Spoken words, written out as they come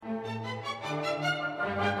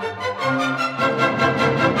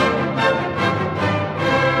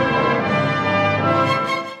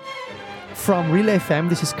Relay FM,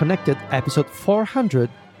 this is Connected, episode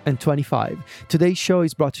 425. Today's show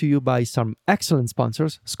is brought to you by some excellent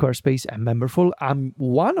sponsors, Squarespace and Memberful. I'm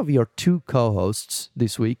one of your two co-hosts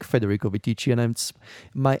this week, Federico Vitici, and it's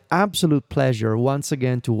my absolute pleasure once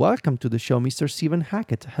again to welcome to the show Mr. Stephen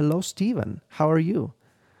Hackett. Hello, Stephen. How are you?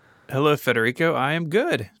 Hello, Federico. I am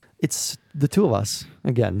good. It's the two of us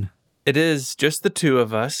again. It is just the two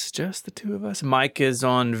of us. Mike is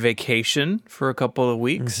on vacation for a couple of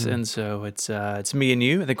weeks, and so it's me and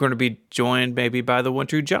you. I think we're going to be joined maybe by the one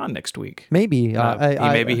true John next week. Maybe you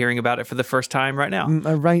may be hearing about it for the first time right now.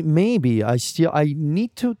 Right? Maybe I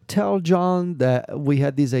need to tell John that we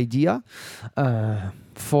had this idea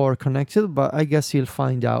for Connected, but I guess he'll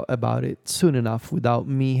find out about it soon enough without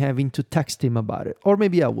me having to text him about it. Or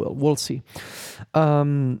maybe I will. We'll see.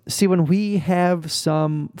 Steven, we have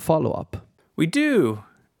some follow-up. We do.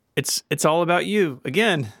 It's all about you.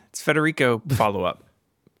 Again, it's Federico follow-up.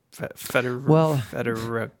 Federico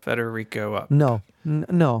up. No.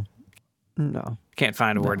 Can't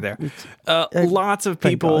find a word there. Lots of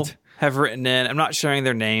people have written in. I'm not sharing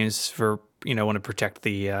their names for, want to protect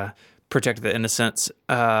the innocence.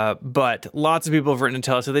 But lots of people have written to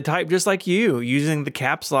tell us that they type just like you, using the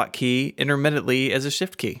caps lock key intermittently as a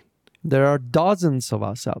shift key. There are dozens of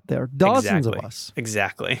us out there. Dozens of us.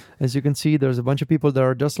 Exactly. As you can see, there's a bunch of people that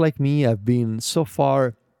are just like me. I've been so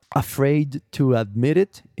far afraid to admit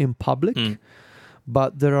it in public.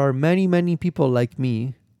 But there are many, many people like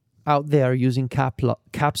me out there using caps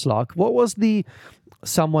lock. What was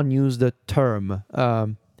someone used the term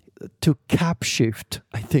to cap shift?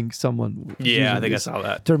 I think someone I think I saw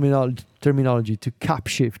that terminology to cap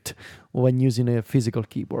shift when using a physical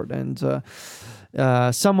keyboard. And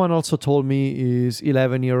someone also told me his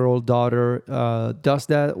 11-year-old daughter does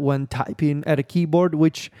that when typing at a keyboard,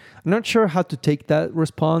 which I'm not sure how to take that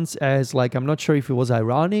response as, like, I'm not sure if it was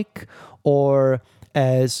ironic or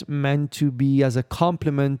as meant to be as a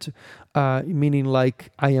compliment, meaning like,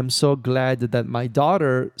 I am so glad that my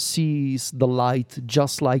daughter sees the light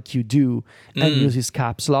just like you do and uses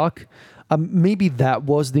caps lock. Maybe that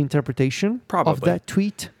was the interpretation of that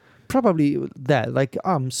tweet. Probably that, like,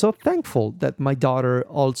 I'm so thankful that my daughter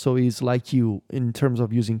also is like you in terms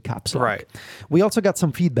of using caps lock. Right. We also got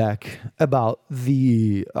some feedback about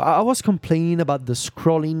I was complaining about the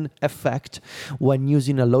scrolling effect when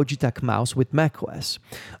using a Logitech mouse with macOS.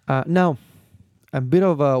 Now, a bit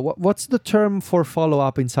of what's the term for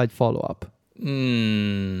follow-up inside follow-up?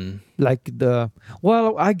 Like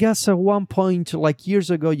I guess at one point, like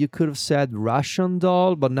years ago, you could have said Russian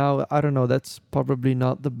doll, but now, I don't know, that's probably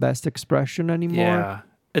not the best expression anymore. Yeah,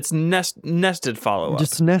 it's nested follow-up.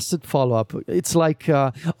 Just nested follow-up. It's like,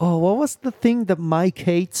 what was the thing that Mike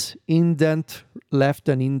hates? Indent left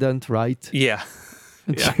and indent right? Yeah.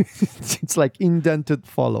 It's like indented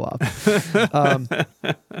follow-up.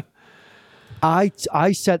 I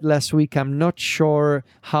said last week, I'm not sure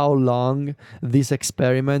how long this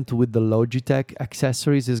experiment with the Logitech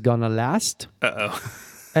accessories is gonna last. Uh-oh.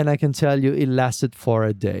 And I can tell you it lasted for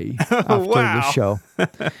a day after the show.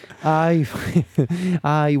 I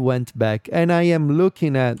went back and I am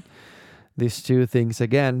looking at these two things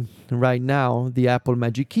again right now, the Apple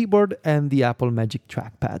Magic Keyboard and the Apple Magic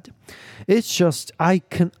Trackpad. It's just, I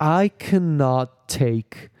cannot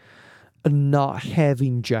take not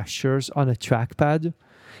having gestures on a trackpad,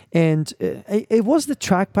 and it was the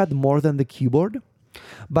trackpad more than the keyboard.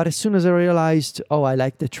 But as soon as I realized, I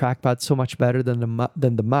like the trackpad so much better than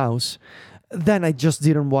the mouse, then I just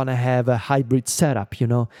didn't want to have a hybrid setup.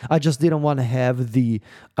 I just didn't want to have the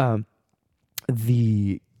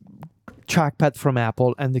trackpad from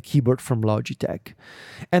Apple and the keyboard from Logitech.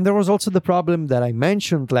 And there was also the problem that I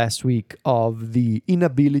mentioned last week of the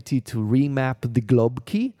inability to remap the globe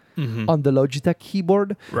key on the Logitech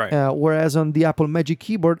keyboard. Right. Whereas on the Apple Magic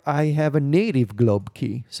Keyboard, I have a native globe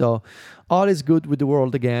key. So all is good with the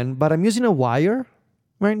world again. But I'm using a wire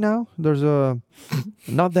right now. There's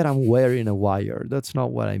not that I'm wearing a wire. That's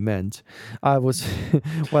not what I meant.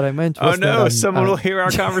 What I meant was someone will hear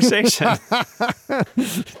our conversation.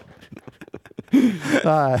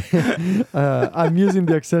 I'm using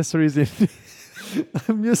the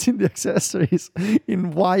accessories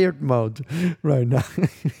in wired mode right now.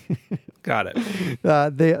 Got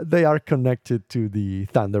it. They are connected to the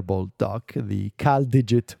Thunderbolt dock, the Cal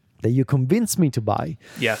Digit that you convinced me to buy.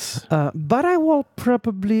 Yes. But I will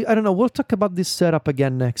probably, I don't know, we'll talk about this setup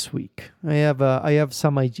again next week. I have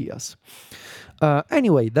some ideas.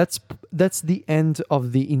 Anyway, that's the end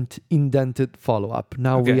of the indented follow-up.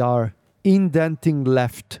 Now we are indenting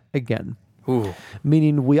left again. Ooh.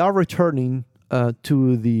 Meaning we are returning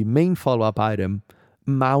to the main follow-up item,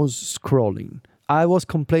 mouse scrolling. I was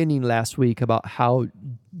complaining last week about how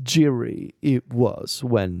jittery it was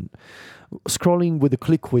when scrolling with the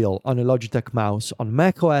click wheel on a Logitech mouse on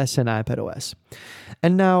macOS and iPadOS.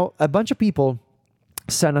 And now a bunch of people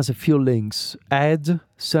sent us a few links. Ed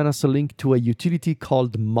sent us a link to a utility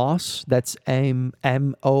called MOS, that's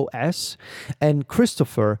MMOS, and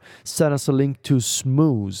Christopher sent us a link to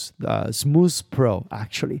Smooth Pro,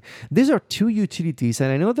 actually. These are two utilities,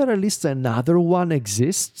 and I know that at least another one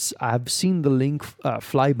exists. I've seen the link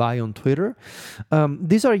fly by on Twitter.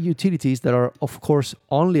 These are utilities that are, of course,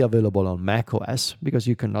 only available on macOS, because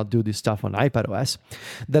you cannot do this stuff on iPadOS,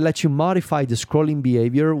 that let you modify the scrolling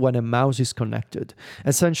behavior when a mouse is connected.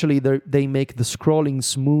 Essentially, they make the scrolling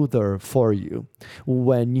smoother for you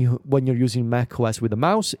when you're using macOS with a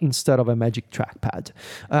mouse instead of a Magic Trackpad.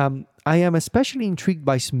 I am especially intrigued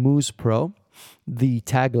by Smooth Pro. The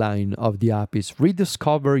tagline of the app is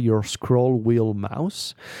 "Rediscover your scroll wheel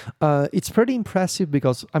mouse." It's pretty impressive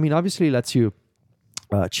because, obviously it lets you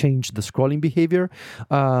change the scrolling behavior.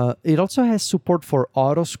 It also has support for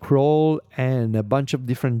auto scroll and a bunch of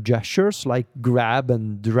different gestures like grab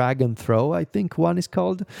and drag and throw, I think one is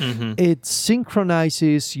called. Mm-hmm. It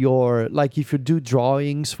synchronizes if you do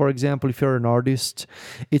drawings, for example, if you're an artist,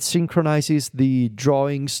 it synchronizes the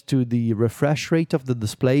drawings to the refresh rate of the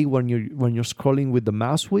display when you're scrolling with the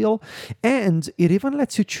mouse wheel. And it even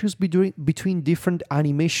lets you choose between different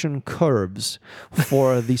animation curves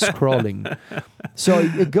for the scrolling. So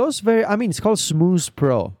it goes it's called Smooth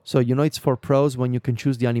Pro. So, it's for pros when you can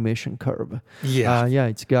choose the animation curve. Yeah.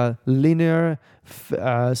 It's got linear,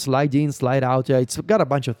 slide in, slide out. Yeah, it's got a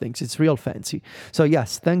bunch of things. It's real fancy. So,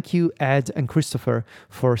 yes, thank you, Ed and Christopher,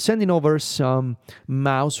 for sending over some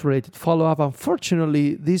mouse-related follow-up.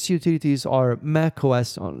 Unfortunately, these utilities are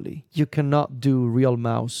macOS only. You cannot do real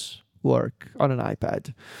mouse work on an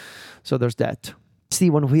iPad. So there's that.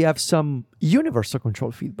 Steven, we have some universal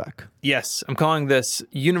control feedback. Yes, I'm calling this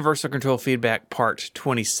Universal Control Feedback Part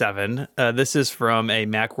 27. This is from a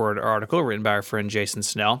Macworld article written by our friend Jason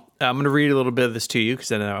Snell. I'm going to read a little bit of this to you because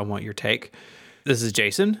then I want your take. This is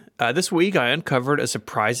Jason. This week I uncovered a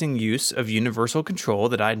surprising use of universal control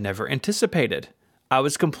that I'd never anticipated. I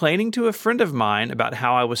was complaining to a friend of mine about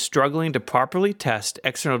how I was struggling to properly test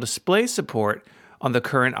external display support on the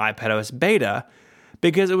current iPadOS beta,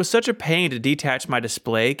 because it was such a pain to detach my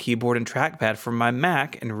display, keyboard, and trackpad from my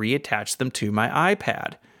Mac and reattach them to my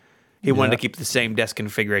iPad. He wanted to keep the same desk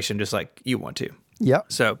configuration just like you want to. Yeah.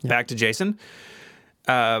 So back to Jason.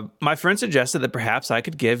 My friend suggested that perhaps I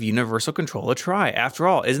could give Universal Control a try. After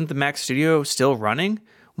all, isn't the Mac Studio still running?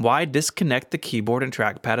 Why disconnect the keyboard and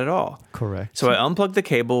trackpad at all? Correct. So I unplugged the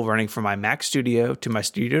cable running from my Mac Studio to my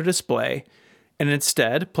Studio display and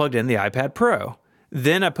instead plugged in the iPad Pro.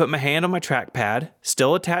 Then I put my hand on my trackpad,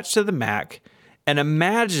 still attached to the Mac, and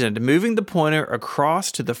imagined moving the pointer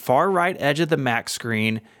across to the far right edge of the Mac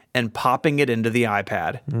screen and popping it into the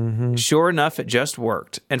iPad. Mm-hmm. Sure enough, it just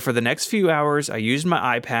worked. And for the next few hours, I used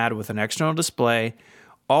my iPad with an external display,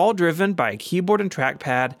 all driven by a keyboard and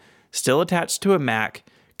trackpad, still attached to a Mac,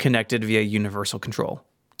 connected via universal control.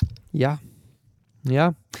 Yeah.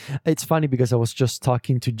 It's funny because I was just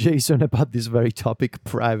talking to Jason about this very topic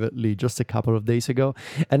privately just a couple of days ago.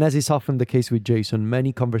 And as is often the case with Jason,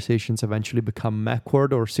 many conversations eventually become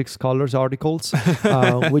Macworld or Six Colors articles,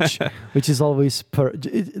 which is always,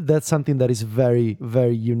 that's something that is very,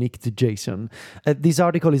 very unique to Jason. This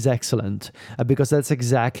article is excellent because that's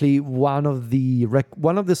exactly one of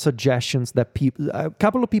the suggestions that a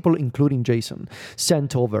couple of people, including Jason,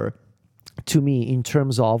 sent over to me in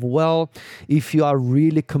terms of, if you are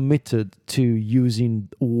really committed to using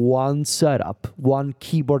one setup, one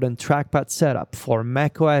keyboard and trackpad setup for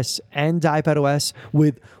macOS and iPadOS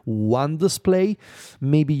with one display,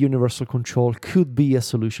 maybe universal control could be a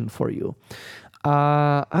solution for you.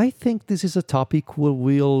 I think this is a topic we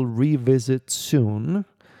will revisit soon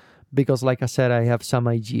because, like I said, I have some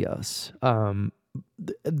ideas.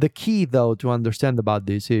 The key, though, to understand about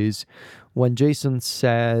this is when Jason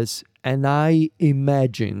says, and I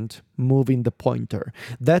imagined moving the pointer.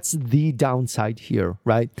 That's the downside here,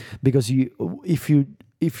 right? Because if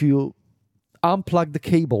you unplug the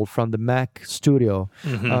cable from the Mac Studio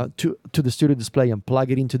to the Studio display and plug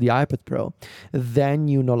it into the iPad Pro, then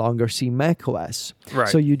you no longer see macOS. Right.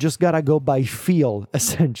 So you just gotta go by feel,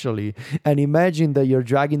 essentially, and imagine that you're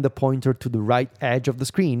dragging the pointer to the right edge of the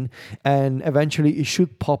screen, and eventually it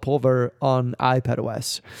should pop over on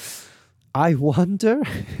iPadOS. I wonder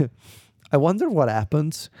what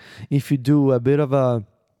happens if you do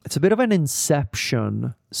it's a bit of an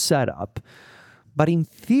Inception setup, but in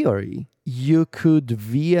theory, you could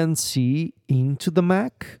VNC into the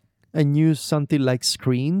Mac and use something like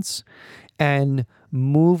screens and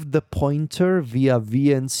move the pointer via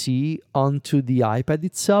VNC onto the iPad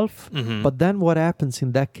itself. But then what happens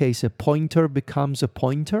in that case? A pointer becomes a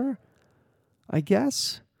pointer, I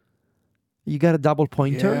guess. You got a double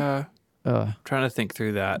pointer. Yeah. Trying to think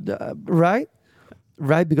through that. Right?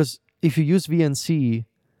 Right, because if you use VNC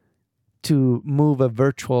to move a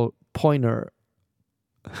virtual pointer,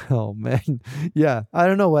 oh man, yeah, I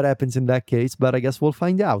don't know what happens in that case, but I guess we'll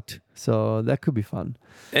find out. So that could be fun.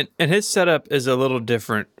 And his setup is a little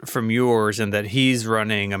different from yours in that he's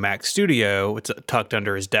running a Mac Studio. It's tucked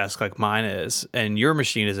under his desk like mine is. And your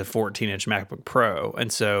machine is a 14-inch MacBook Pro.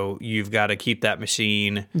 And so you've got to keep that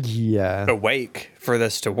machine awake for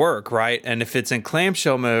this to work, right? And if it's in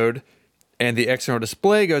clamshell mode and the external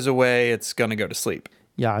display goes away, it's going to go to sleep.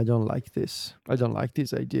 Yeah, I don't like this. I don't like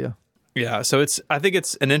this idea. Yeah, so I think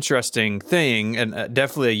it's an interesting thing and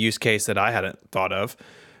definitely a use case that I hadn't thought of,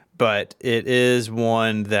 but it is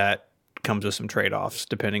one that comes with some trade-offs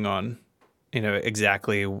depending on,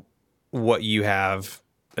 exactly what you have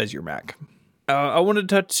as your Mac. I wanted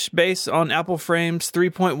to touch base on Apple Frames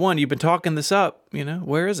 3.1. You've been talking this up,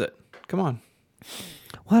 where is it? Come on.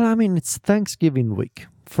 Well, I mean, it's Thanksgiving week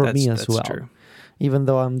for me as well. That's true. Even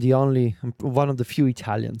though I'm one of the few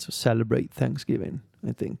Italians who celebrate Thanksgiving,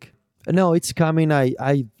 I think. No, it's coming.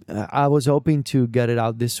 I was hoping to get it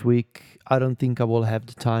out this week. I don't think I will have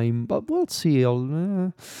the time, but we'll see.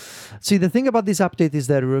 See, the thing about this update is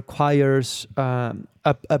that it requires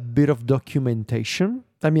a bit of documentation.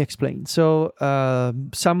 Let me explain. So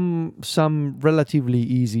some relatively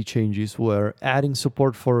easy changes were adding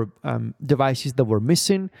support for devices that were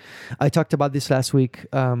missing. I talked about this last week.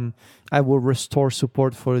 I will restore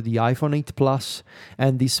support for the iPhone 8 Plus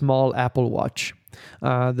and the small Apple Watch.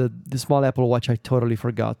 The small Apple Watch, I totally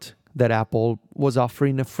forgot that Apple was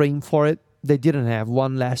offering a frame for it. They didn't have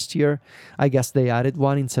one last year. I guess they added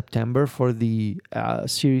one in September for the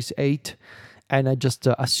Series 8. And I just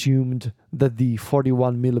assumed that the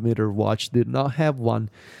 41mm watch did not have one.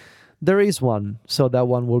 There is one, so that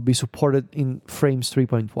one will be supported in Frames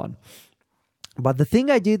 3.1. But the thing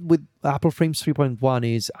I did with Apple Frames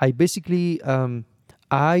 3.1 is I basically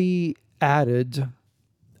I added...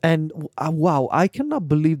 And wow, I cannot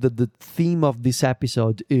believe that the theme of this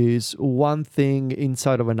episode is one thing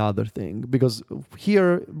inside of another thing, because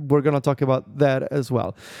here we're going to talk about that as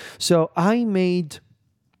well. So I made,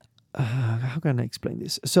 how can I explain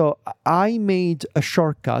this? So I made a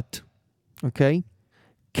shortcut, okay,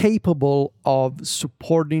 capable of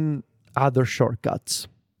supporting other shortcuts.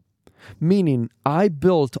 Meaning I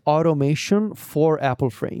built automation for Apple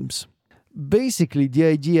Frames. Basically, the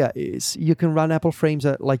idea is you can run Apple Frames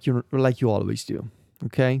like you always do.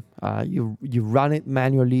 Okay, you run it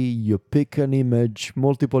manually. You pick an image,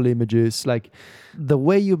 multiple images, like the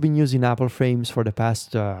way you've been using Apple Frames for the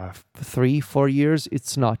past 3-4 years.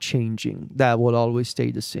 It's not changing. That will always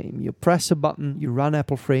stay the same. You press a button, you run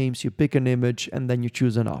Apple Frames, you pick an image, and then you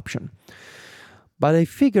choose an option. But I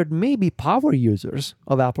figured maybe power users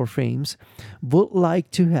of Apple Frames would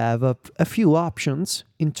like to have a few options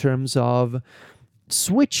in terms of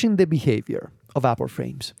switching the behavior of Apple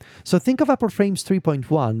Frames. So think of Apple Frames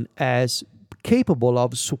 3.1 as capable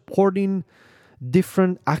of supporting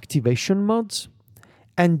different activation modes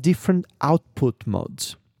and different output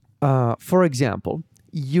modes. For example,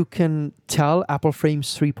 you can tell Apple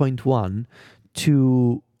Frames 3.1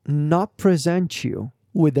 to not present you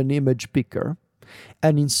with an image picker,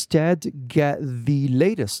 and instead get the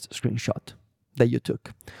latest screenshot that you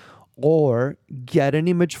took, or get an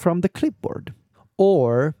image from the clipboard,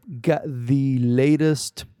 or get the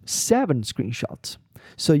latest 7 screenshots.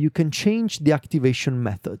 So you can change the activation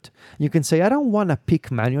method. You can say, I don't want to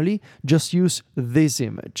pick manually, just use this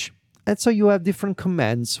image. And so you have different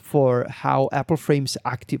commands for how Apple Frames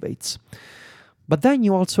activates. But then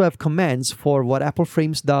you also have commands for what Apple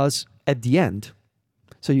Frames does at the end.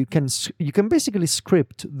 So you can basically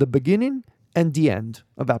script the beginning and the end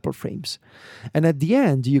of Apple Frames. And at the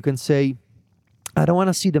end, you can say, I don't want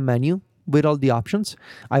to see the menu with all the options.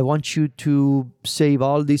 I want you to save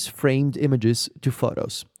all these framed images to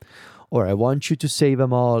Photos. Or I want you to save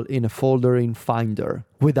them all in a folder in Finder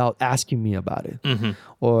without asking me about it. Mm-hmm.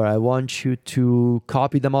 Or I want you to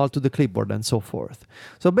copy them all to the clipboard and so forth.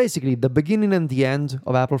 So basically, the beginning and the end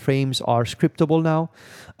of Apple Frames are scriptable now.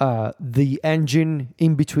 The engine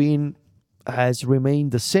in between has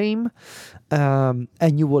remained the same.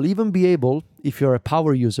 And you will even be able, if you're a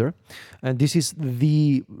power user, and this is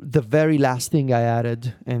the very last thing I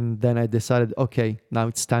added, and then I decided, okay, now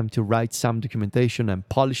it's time to write some documentation and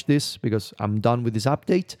polish this because I'm done with this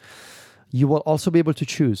update. You will also be able to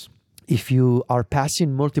choose if you are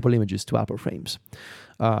passing multiple images to Apple Frames,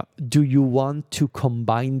 do you want to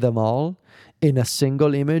combine them all in a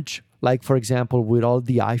single image? Like, for example, with all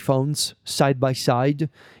the iPhones side by side.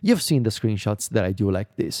 You've seen the screenshots that I do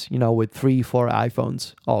like this, with 3-4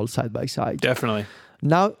 iPhones all side by side. Definitely.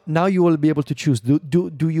 Now you will be able to choose.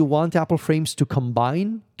 Do you want Apple Frames to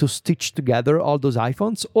combine, to stitch together all those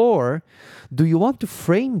iPhones? Or do you want to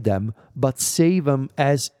frame them but save them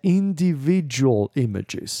as individual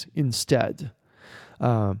images instead?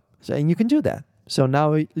 And you can do that. So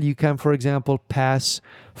now you can, for example, pass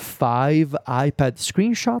 5 iPad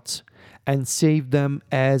screenshots and save them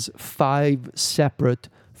as 5 separate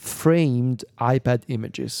framed iPad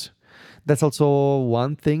images. That's also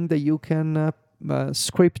one thing that you can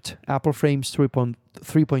script Apple Frames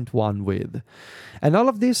 3.1 with. And all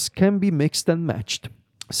of this can be mixed and matched.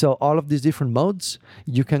 So all of these different modes,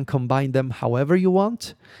 you can combine them however you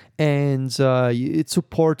want. And it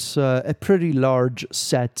supports a pretty large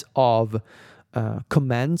set of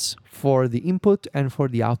commands for the input and for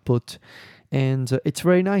the output. And it's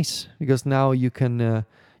very nice because now you can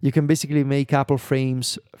basically make Apple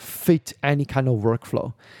Frames fit any kind of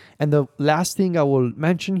workflow. And the last thing I will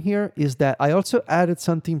mention here is that I also added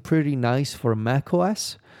something pretty nice for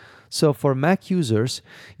macOS. So for Mac users,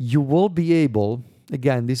 you will be able,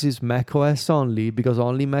 again, this is macOS only because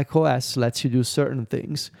only macOS lets you do certain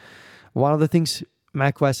things. One of the things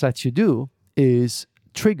macOS lets you do is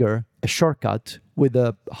trigger a shortcut with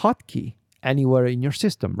a hotkey anywhere in your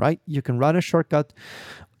system, right? You can run a shortcut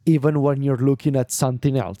even when you're looking at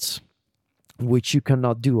something else, which you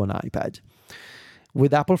cannot do on iPad.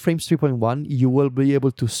 With Apple Frames 3.1, you will be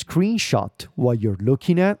able to screenshot what you're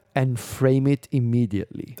looking at and frame it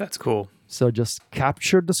immediately. That's cool. So just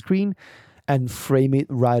capture the screen and frame it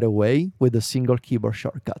right away with a single keyboard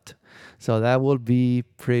shortcut. So that will be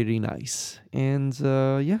pretty nice. And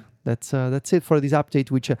that's it for this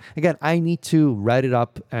update, which, again, I need to write it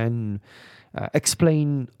up and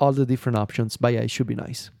explain all the different options, but yeah, it should be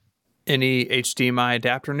nice. Any HDMI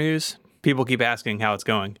adapter news? People keep asking how it's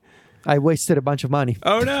going. I wasted a bunch of money.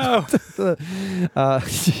 Oh, no.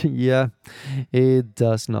 Yeah, it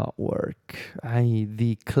does not work.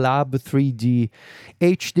 The Club 3D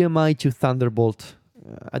HDMI to Thunderbolt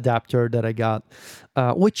adapter that I got,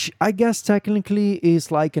 which I guess technically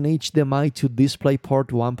is like an HDMI to DisplayPort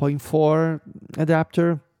 1.4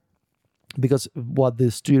 adapter, because what the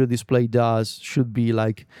Studio Display does should be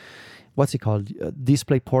like, what's it called?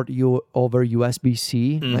 DisplayPort over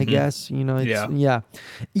USB-C, I guess. Yeah,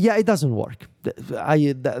 it doesn't work.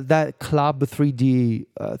 That Club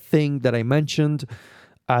 3D thing that I mentioned,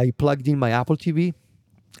 I plugged in my Apple TV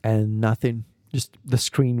and nothing. Just the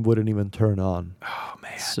screen wouldn't even turn on. Oh,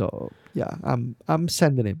 man. So, yeah, I'm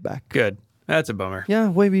sending it back. Good. That's a bummer. Yeah,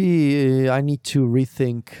 maybe I need to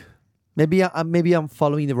rethink. Maybe I'm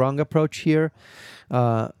following the wrong approach here.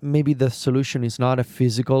 Maybe the solution is not a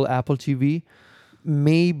physical Apple TV.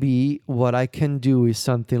 Maybe what I can do is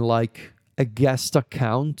something like a guest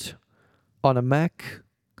account on a Mac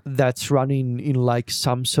that's running in like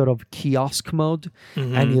some sort of kiosk mode,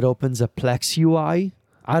 and it opens a Plex UI.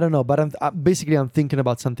 I don't know, but I'm thinking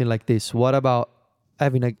about something like this. What about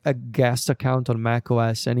having a guest account on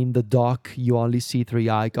macOS, and in the dock you only see 3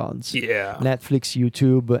 icons? Yeah. Netflix,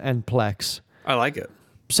 YouTube, and Plex. I like it.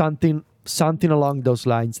 Something along those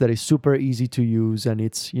lines that is super easy to use, and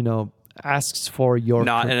it's, asks for your...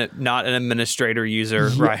 Not an administrator user,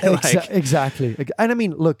 right? Exactly. And I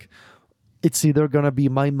mean, look, it's either going to be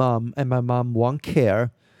my mom, and my mom won't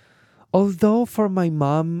care. Although for my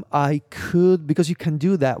mom, I could, because you can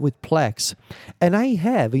do that with Plex. And I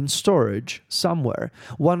have in storage somewhere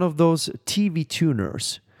one of those TV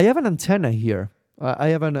tuners. I have an antenna here. I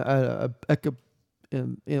have a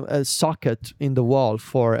socket in the wall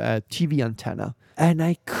for a TV antenna. And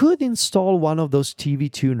I could install one of those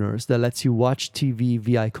TV tuners that lets you watch TV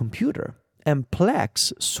via computer. And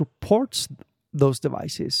Plex supports those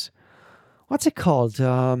devices. What's it called?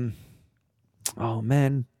 Oh,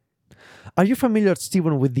 man. Are you familiar,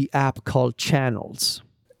 Stephen, with the app called Channels?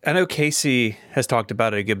 I know Casey has talked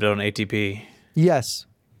about it a good bit on ATP. Yes.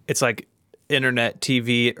 It's like internet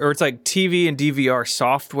TV, or it's like TV and DVR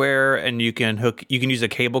software, and you can use a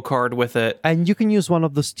cable card with it. And you can use one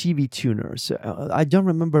of those TV tuners. I don't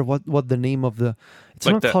remember what the name of the... It's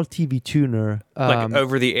like not called TV tuner. Like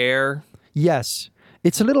over the air? Yes.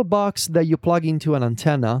 It's a little box that you plug into an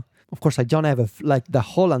antenna. Of course, I don't have the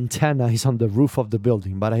whole antenna is on the roof of the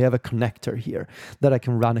building, but I have a connector here that I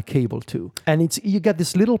can run a cable to. And you get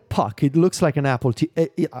this little puck. It looks like an Apple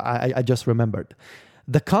TV. I just remembered.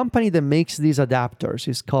 The company that makes these adapters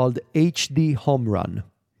is called HD Home Run.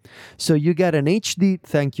 So you get an HD.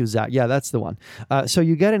 Thank you, Zach. Yeah, that's the one. So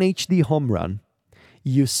you get an HD home run.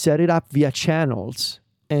 You set it up via channels,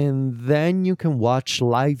 and then you can watch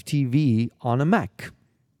live TV on a Mac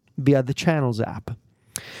via the Channels app.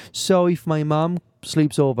 So if my mom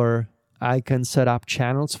sleeps over, I can set up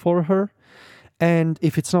channels for her. And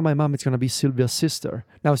if it's not my mom, it's going to be Sylvia's sister.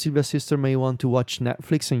 Now, Sylvia's sister may want to watch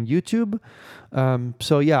Netflix and YouTube.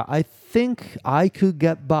 So yeah, I think I could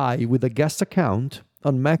get by with a guest account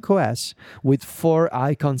on macOS with 4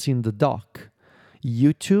 icons in the dock.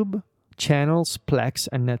 YouTube, Channels, Plex,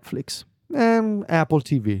 and Netflix. And Apple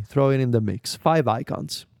TV, throw it in the mix. 5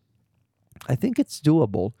 icons. I think it's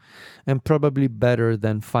doable and probably better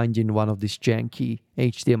than finding one of these janky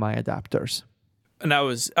HDMI adapters. And I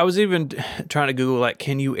was even trying to Google, like,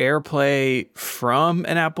 can you AirPlay from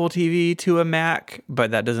an Apple TV to a Mac?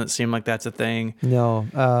 But that doesn't seem like that's a thing. No.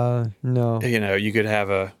 You know, you could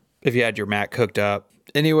have if you had your Mac hooked up.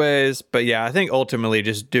 Anyways, but yeah, I think ultimately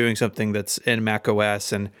just doing something that's in Mac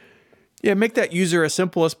OS and make that user as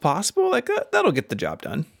simple as possible. Like that'll get the job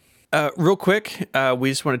done. Real quick, we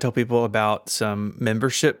just want to tell people about some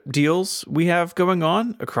membership deals we have going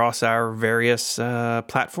on across our various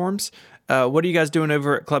platforms. What are you guys doing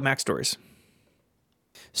over at Club Mac Stories?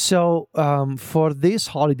 So for this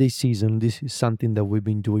holiday season, this is something that we've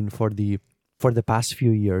been doing for the past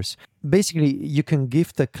few years. Basically, you can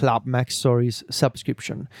gift a Club Mac Stories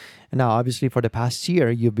subscription. Now, obviously, for the past year,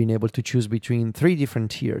 you've been able to choose between 3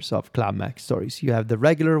 different tiers of Club Mac Stories. You have the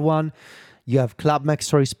regular one, you have Club Mac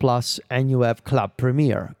Stories Plus, and you have Club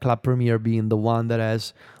Premiere. Club Premiere being the one that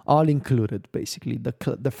has all included, basically,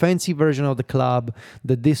 the fancy version of the club,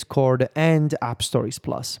 the Discord, and App Stories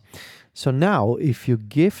Plus. So now, if you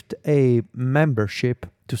gift a membership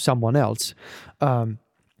to someone else,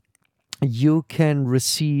 you can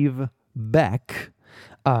receive back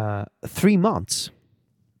 3 months,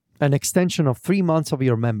 an extension of 3 months of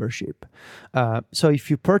your membership. So if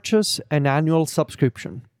you purchase an annual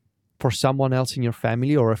subscription for someone else in your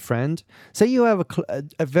family or a friend, say you have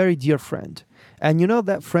a very dear friend, and you know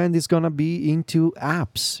that friend is going to be into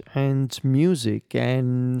apps and music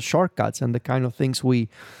and shortcuts and the kind of things we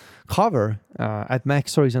cover at Mac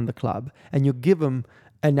Stories and the Club, and you give them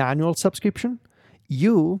an annual subscription,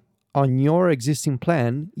 on your existing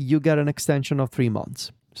plan, you get an extension of 3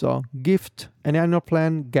 months. So gift an annual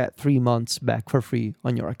plan, get 3 months back for free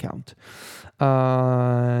on your account.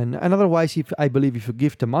 And otherwise, if you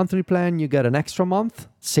gift a monthly plan, you get an extra month,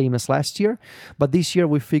 same as last year. But this year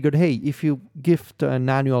we figured, hey, if you gift an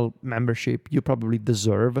annual membership, you probably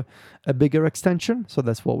deserve a bigger extension. So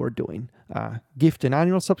that's what we're doing. Gift an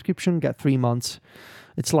annual subscription, get 3 months.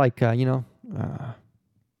 It's like,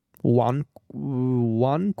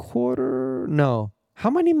 one quarter? No. How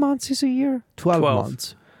many months is a year? 12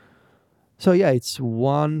 months. So yeah, it's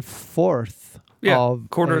 1/4 of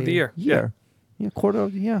quarter of the year. Yeah, quarter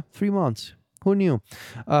of the year. 3 months. Who knew?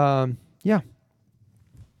 Yeah.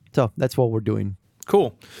 So that's what we're doing.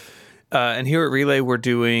 Cool. And here at Relay, we're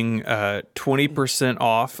doing 20%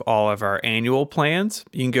 off all of our annual plans.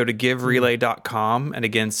 You can go to giverelay.com and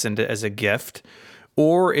again, send it as a gift.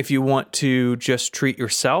 Or if you want to just treat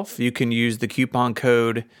yourself, you can use the coupon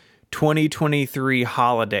code 2023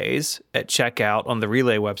 holidays at checkout on the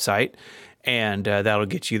Relay website. And that'll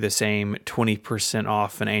get you the same 20%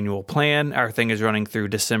 off an annual plan. Our thing is running through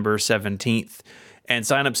December 17th. And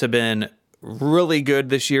signups have been really good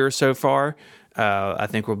this year so far. I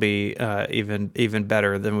think we'll be even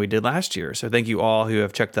better than we did last year. So thank you all who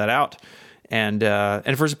have checked that out. And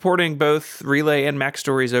for supporting both Relay and Mac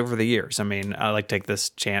Stories over the years. I mean, I like to take this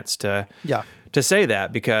chance to say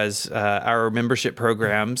that because our membership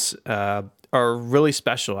programs are really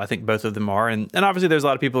special. I think both of them are. And obviously there's a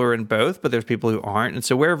lot of people who are in both, but there's people who aren't. And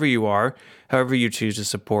so wherever you are, however you choose to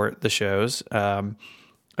support the shows,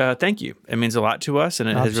 thank you. It means a lot to us. And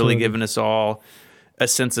it has really given us all a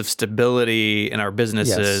sense of stability in our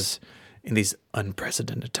businesses in these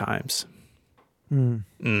unprecedented times.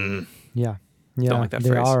 Yeah. Don't like that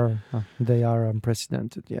phrase. They are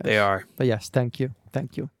unprecedented. Yes. They are. But yes, thank you.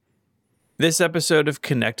 This episode of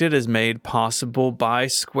Connected is made possible by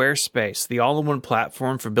Squarespace, the all-in-one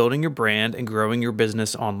platform for building your brand and growing your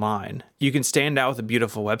business online. You can stand out with a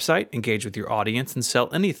beautiful website, engage with your audience, and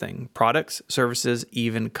sell anything, products, services,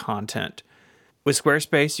 even content. With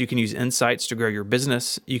Squarespace, you can use insights to grow your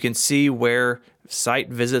business. You can see where site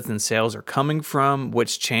visits and sales are coming from,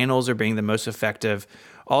 which channels are being the most effective.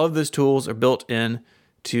 All of those tools are built in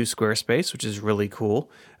to Squarespace, which is really cool.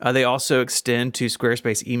 They also extend to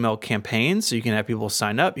Squarespace email campaigns, so you can have people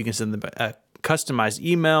sign up. You can send them a customized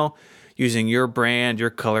email using your brand,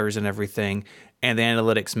 your colors, and everything. and the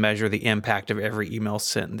analytics measure the impact of every email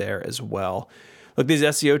sent there as well. Look, these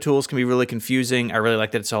SEO tools can be really confusing. I really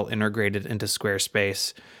like that it's all integrated into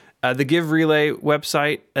Squarespace. The Give Relay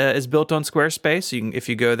website is built on Squarespace. So if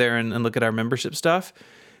you go there and look at our membership stuff,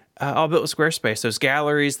 all built with Squarespace. Those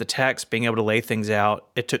galleries, the text, being able to lay things out,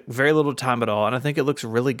 it took very little time at all, and I think it looks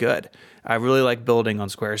really good. I really like building on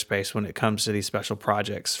Squarespace when it comes to these special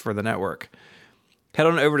projects for the network. Head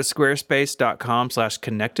on over to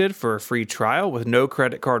squarespace.com/connected for a free trial with no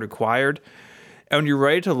credit card required. And when you're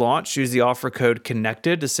ready to launch, use the offer code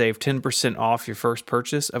CONNECTED to save 10% off your first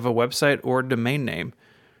purchase of a website or domain name.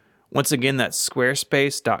 Once again, that's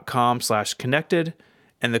squarespace.com/connected,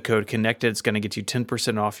 and the code CONNECTED is going to get you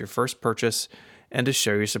 10% off your first purchase and to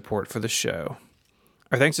show your support for the show.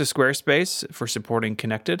 Our thanks to Squarespace for supporting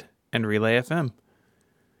Connected and Relay FM.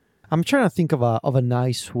 I'm trying to think of a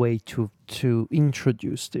nice way to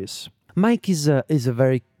introduce this. Mike is a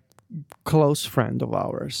very close friend of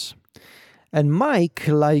ours. And Mike,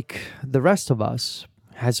 like the rest of us,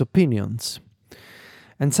 has opinions.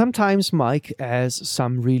 And sometimes Mike has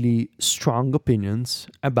some really strong opinions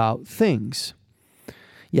about things.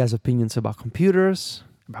 He has opinions about computers,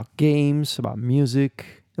 about games, about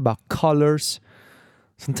music, about colors.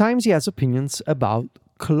 Sometimes he has opinions about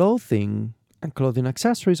clothing and clothing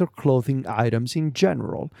accessories or clothing items in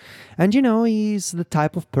general. And, he's the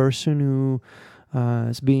type of person who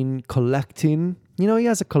has been collecting. He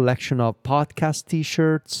has a collection of podcast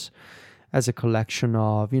t-shirts, has a collection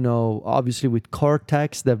of, obviously with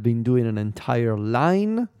Cortex, they've been doing an entire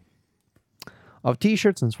line of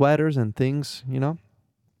t-shirts and sweaters and things,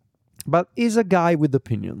 But he's a guy with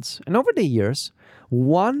opinions. And over the years,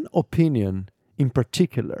 one opinion in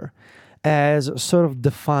particular has sort of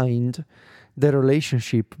defined the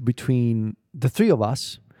relationship between the three of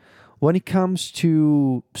us when it comes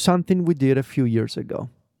to something we did a few years ago.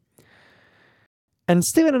 And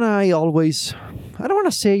Steven and I always, I don't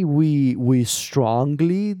want to say we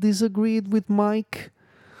strongly disagreed with Mike,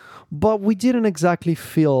 but we didn't exactly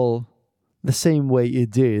feel the same way he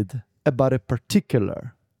did about a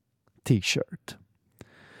particular t-shirt.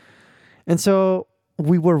 And so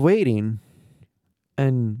we were waiting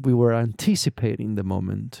and we were anticipating the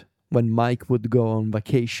moment when Mike would go on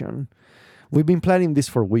vacation. We've been planning this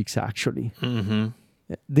for weeks, actually. Mm-hmm.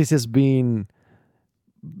 This has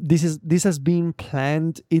been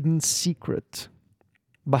planned in secret.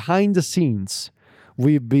 Behind the scenes,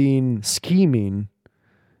 we've been scheming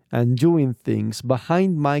and doing things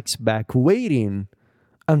behind Mike's back, waiting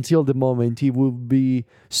until the moment he would be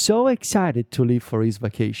so excited to leave for his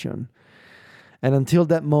vacation. And until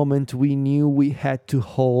that moment, we knew we had to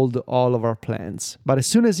hold all of our plans. But as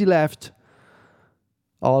soon as he left,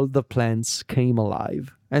 all the plans came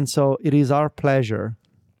alive. And so it is our pleasure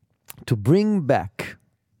to bring back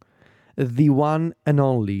the one and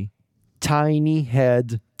only Tiny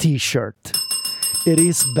Head t-shirt. It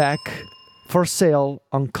is back for sale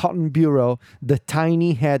on Cotton Bureau, the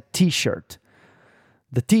Tiny Head t-shirt.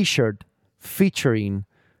 The t-shirt featuring,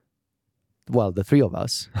 well, the three of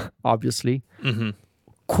us, obviously. Mm-hmm.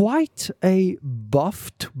 Quite a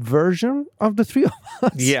buffed version of the three of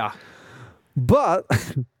us. Yeah. But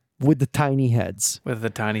with the tiny heads. With the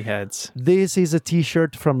tiny heads. This is a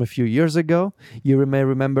t-shirt from a few years ago. You may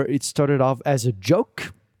remember it started off as a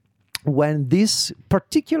joke when this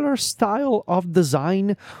particular style of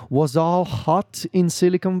design was all hot in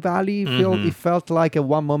Silicon Valley. It felt like at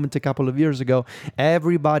one moment a couple of years ago,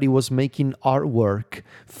 everybody was making artwork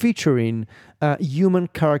featuring human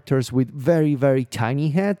characters with very, very tiny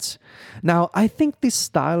heads. Now, I think this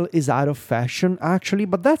style is out of fashion, actually,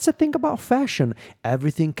 but that's the thing about fashion.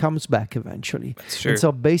 Everything comes back eventually. That's true. And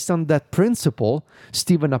so based on that principle,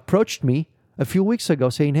 Steven approached me a few weeks ago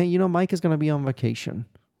saying, hey, Mike is going to be on vacation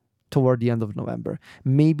toward the end of November.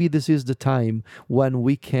 Maybe this is the time when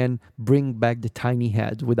we can bring back the tiny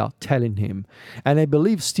head without telling him. And I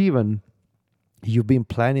believe, Steven, you've been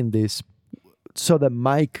planning this so that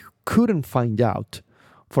Mike couldn't find out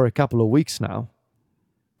for a couple of weeks now.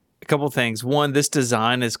 A couple of things. One, this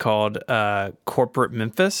design is called Corporate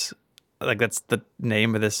Memphis. Like, that's the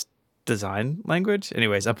name of this design language.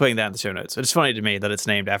 Anyways, I'm putting that in the show notes. It's funny to me that it's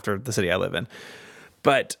named after the city I live in.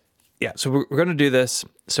 But yeah, so we're going to do this.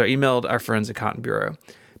 So I emailed our friends at Cotton Bureau,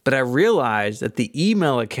 but I realized that the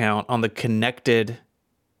email account on the Connected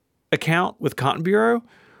account with Cotton Bureau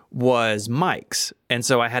was Mike's. And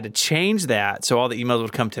so I had to change that so all the emails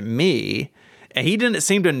would come to me. And he didn't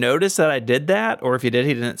seem to notice that I did that, or if he did,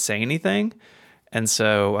 he didn't say anything. And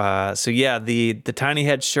so yeah, the Tiny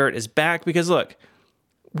Head shirt is back because look,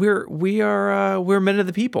 we're men of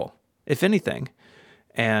the people, if anything.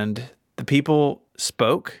 And the people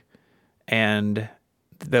spoke. and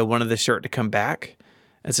they wanted the shirt to come back.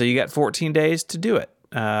 And so you got 14 days to do it.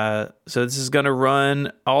 So this is going to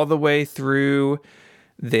run all the way through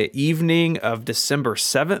the evening of December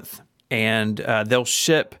 7th, and they'll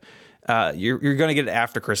ship. You're going to get it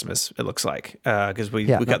after Christmas, it looks like, because we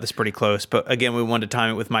got this pretty close. But again, we wanted to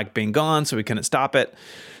time it with Mike being gone, so we couldn't stop it.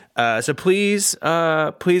 So please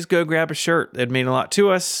go grab a shirt. It'd mean a lot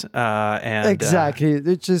to us. And exactly,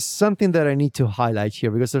 it's just something that I need to highlight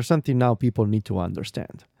here, because there's something now people need to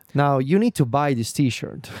understand. Now, you need to buy this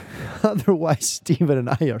t-shirt. Otherwise, Steven and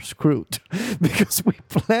I are screwed, because we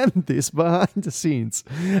planned this behind the scenes.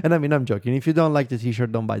 And I mean, I'm joking. If you don't like the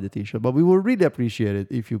t-shirt, don't buy the t-shirt. But we would really appreciate it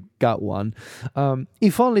if you got one.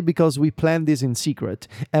 If only because we planned this in secret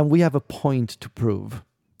and we have a point to prove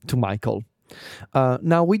to Michael.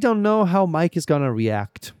 Now, we don't know how Mike is going to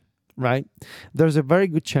react, right? There's a very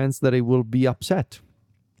good chance that he will be upset,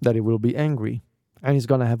 that he will be angry, and he's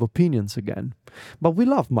going to have opinions again. But we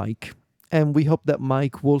love Mike, and we hope that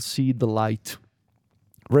Mike will see the light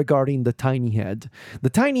regarding the Tiny Head. The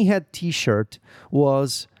Tiny Head t-shirt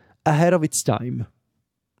was ahead of its time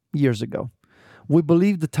years ago. We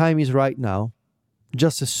believe the time is right now.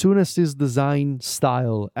 Just as soon as this design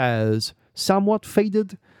style has somewhat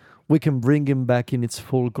faded, we can bring him back in its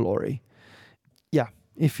full glory. Yeah,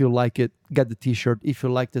 if you like it, get the t-shirt. If you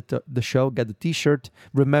liked the show, get the t-shirt.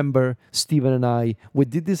 Remember, Steven and I, we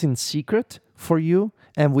did this in secret for you,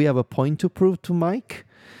 and we have a point to prove to Mike.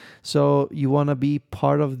 So you want to be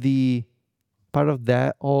part of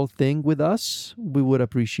that whole thing with us? We would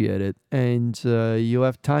appreciate it. And you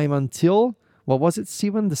have time until, what was it,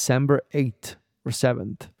 Steven? December 8th or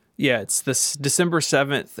 7th? Yeah, it's this December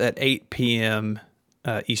 7th at 8 p.m.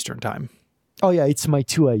 Eastern time. Oh, yeah, it's my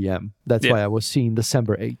 2 a.m. That's why I was seeing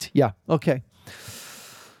December 8th. Yeah, okay.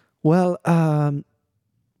 Well,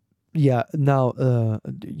 yeah, now,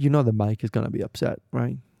 you know that Mike is going to be upset,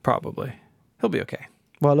 right? Probably. He'll be okay.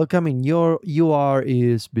 Well, look, I mean, you are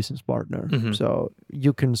his business partner, so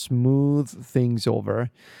you can smooth things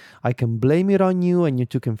over. I can blame it on you, and you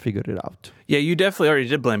two can figure it out. Yeah, you definitely already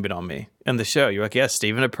did blame it on me in the show. You're like, yes,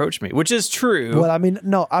 Steven approached me, which is true. Well,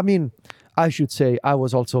 I should say I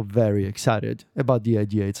was also very excited about the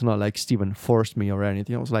idea. It's not like Steven forced me or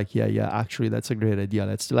anything. I was like, yeah, actually, that's a great idea.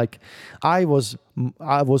 Let's I was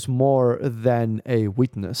more than a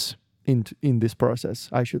witness in this process,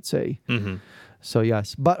 I should say. Mm-hmm. So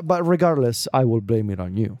yes, but regardless, I will blame it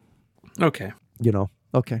on you. Okay. You know.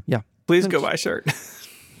 Okay. Yeah. Please go buy a shirt.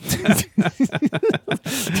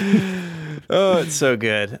 Oh, it's so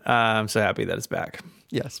good. I'm so happy that it's back.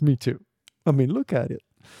 Yes, me too. I mean, look at it.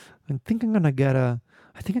 I think I'm gonna get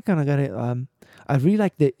it. I really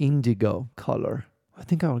like the indigo color. I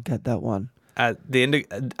think I'll get that one. I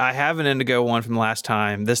have an indigo one from last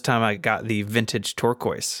time. This time I got the vintage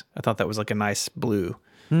turquoise. I thought that was like a nice blue.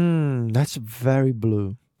 That's very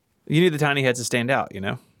blue. You need the tiny heads to stand out, you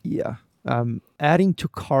know? Yeah. Adding to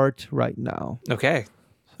cart right now. Okay.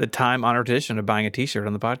 The time-honored tradition of buying a t-shirt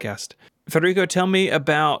on the podcast. Federico, tell me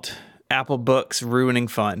about Apple Books ruining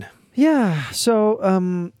fun. Yeah.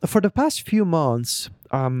 So for the past few months,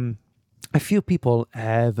 a few people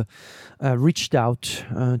have reached out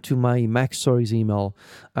to my Mac Stories email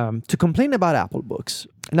to complain about Apple Books.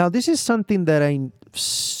 Now, this is something that I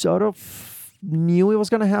sort of knew it was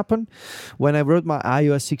going to happen. When I wrote my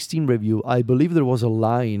iOS 16 review, I believe there was a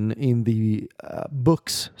line in the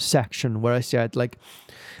books section where I said, like,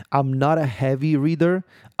 I'm not a heavy reader.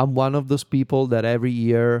 I'm one of those people that every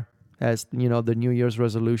year has, the New Year's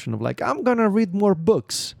resolution of like, I'm going to read more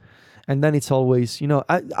books. And then it's always,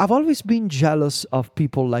 I've always been jealous of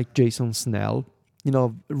people like Jason Snell,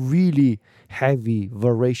 really heavy,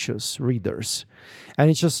 voracious readers. And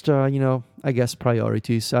it's just, I guess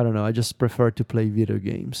priorities. I don't know. I just prefer to play video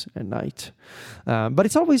games at night. But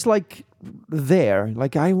it's always like there.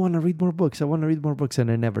 Like, I want to read more books.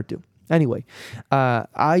 And I never do. Anyway,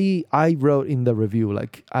 I wrote in the review,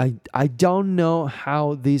 like, I don't know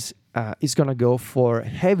how this is going to go for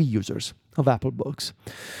heavy users of Apple Books.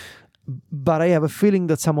 But I have a feeling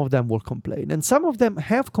that some of them will complain. And some of them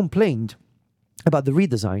have complained about the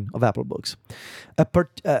redesign of Apple Books.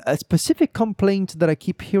 A specific complaint that I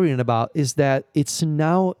keep hearing about is that it's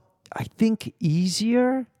now, I think,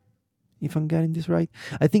 easier, if I'm getting this right,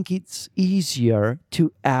 I think it's easier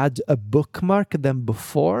to add a bookmark than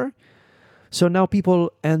before. So now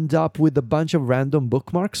people end up with a bunch of random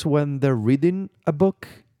bookmarks when they're reading a book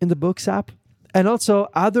in the Books app. And also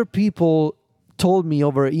other people told me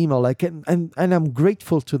over email, like, and I'm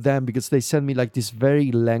grateful to them because they send me like these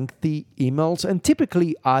very lengthy emails. And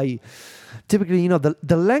typically,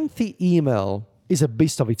 the lengthy email is a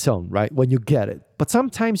beast of its own, right? When you get it. But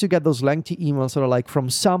sometimes you get those lengthy emails that are like from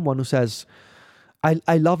someone who says,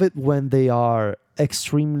 I love it when they are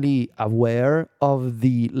extremely aware of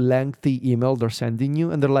the lengthy email they're sending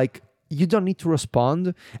you. And they're like, you don't need to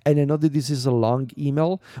respond. And I know that this is a long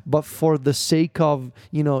email, but for the sake of,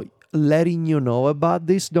 letting you know about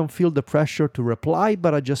this, don't feel the pressure to reply.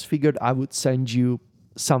 But I just figured I would send you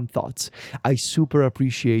some thoughts. I super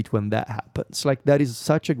appreciate when that happens. Like, that is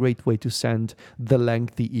such a great way to send the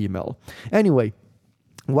lengthy email. Anyway,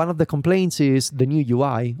 one of the complaints is the new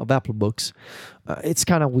UI of Apple Books. It's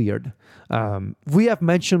kind of weird. We have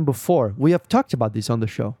mentioned before, we have talked about this on the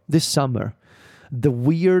show this summer, the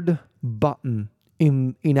weird button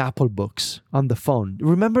in Apple Books on the phone.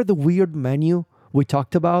 Remember the weird menu we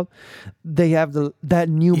talked about? They have that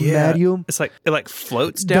new menu. It's like it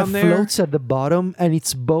floats down there. It floats at the bottom, and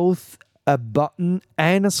it's both a button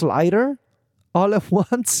and a slider all at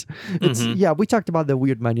once. We talked about the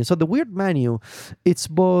weird menu. So the weird menu, it's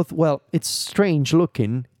both, it's strange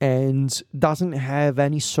looking and doesn't have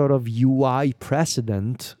any sort of UI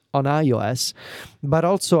precedent on iOS, but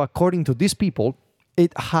also, according to these people,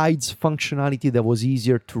 it hides functionality that was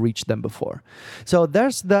easier to reach than before. So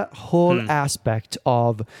there's that whole aspect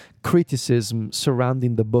of criticism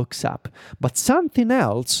surrounding the Books app. But something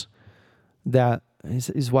else that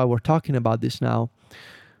is why we're talking about this now,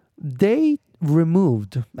 Apple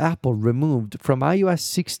removed from iOS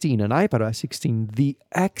 16 and iPadOS 16 the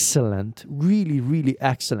excellent, really, really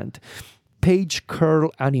excellent page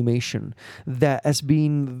curl animation that has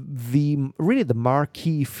been the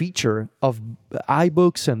marquee feature of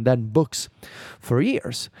iBooks and then books for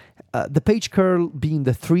years. The page curl being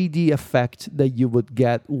the 3D effect that you would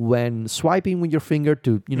get when swiping with your finger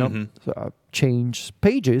to, change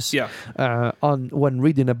pages when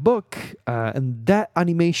reading a book. And that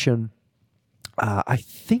animation, I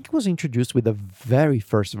think, was introduced with the very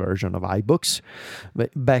first version of iBooks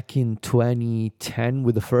back in 2010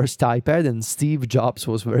 with the first iPad, and Steve Jobs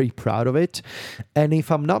was very proud of it. And if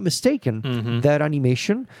I'm not mistaken, that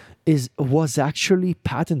animation was actually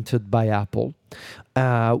patented by Apple.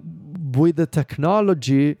 With the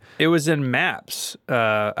technology, it was in Maps,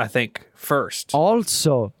 I think, first.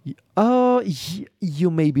 Also, you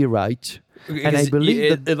may be right, and I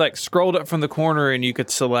believe it scrolled up from the corner, and you could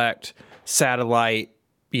select satellite,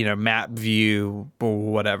 map view or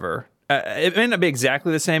whatever. It may not be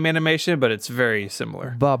exactly the same animation, but it's very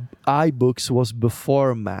similar. But iBooks was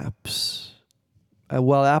before Maps.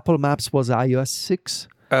 Apple Maps was iOS 6.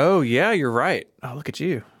 Oh, yeah, you're right. Oh, look at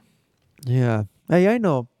you. Yeah. I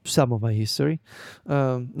know some of my history.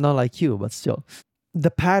 Not like you, but still.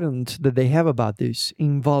 The patent that they have about this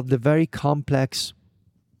involved a very complex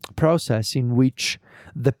process in which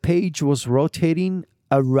the page was rotating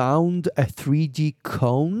around a 3D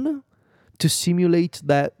cone to simulate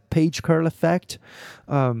that page curl effect.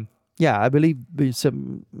 I believe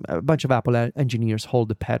a bunch of Apple engineers hold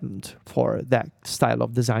the patent for that style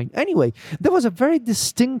of design. Anyway, there was a very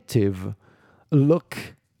distinctive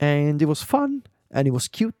look, and it was fun, and it was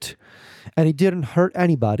cute, and it didn't hurt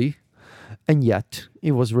anybody. And yet,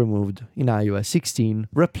 it was removed in iOS 16,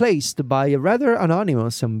 replaced by a rather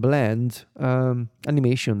anonymous and bland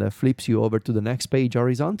animation that flips you over to the next page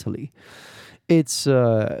horizontally. It's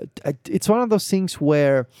one of those things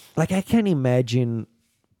where, I can imagine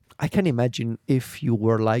if you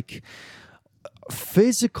were like,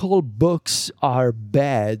 physical books are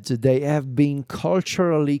bad. They have been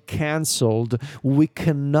culturally cancelled. We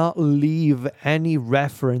cannot leave any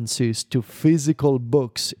references to physical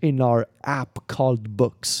books in our app called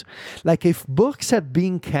Books. Like, if books had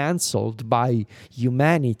been cancelled by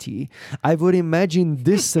humanity, I would imagine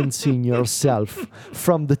distancing yourself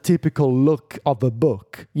from the typical look of a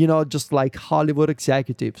book. Just like Hollywood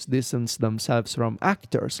executives distance themselves from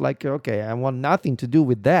actors. Like, okay, I want nothing to do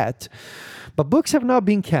with that. But books have not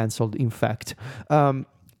been cancelled, in fact. And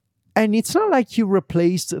it's not like you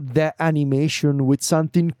replaced that animation with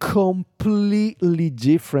something completely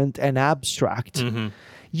different and abstract.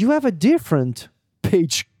 You have a different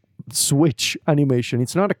page switch animation.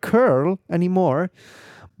 It's not a curl anymore,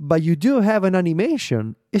 but you do have an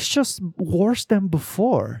animation. It's just worse than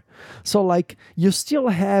before. So, you still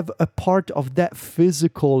have a part of that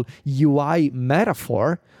physical UI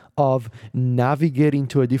metaphor of navigating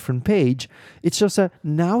to a different page. It's just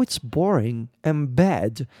now it's boring and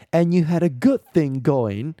bad, and you had a good thing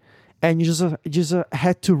going, and you just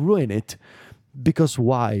had to ruin it. Because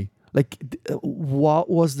why? What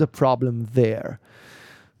was the problem there?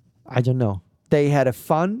 I don't know. They had a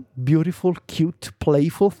fun, beautiful, cute,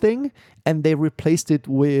 playful thing, and they replaced it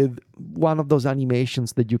with one of those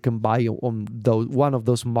animations that you can buy on one of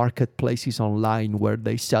those marketplaces online where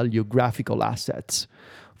they sell you graphical assets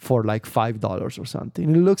for like $5 or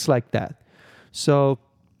something. It looks like that. So,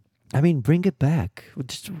 I mean, bring it back.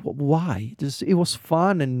 Just, why? It was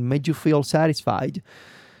fun and made you feel satisfied.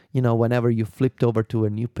 Whenever you flipped over to a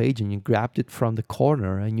new page and you grabbed it from the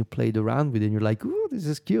corner and you played around with it, and you're like, "Ooh, this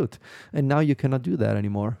is cute." And now you cannot do that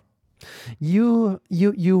anymore. You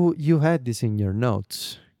had this in your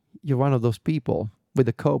notes. You're one of those people with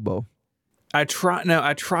the Kobo. I tried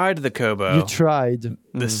the Kobo. You tried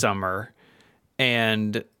this summer,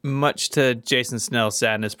 and much to Jason Snell's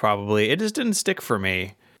sadness, probably it just didn't stick for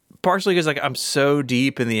me. Partially because I'm so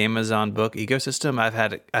deep in the Amazon book ecosystem. I've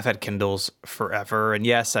had Kindles forever, and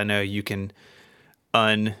yes, I know you can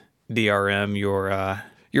un-DRM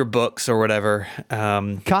your books or whatever.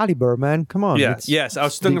 Caliber, man, come on. Yes, I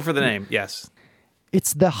was looking for the name. Yes,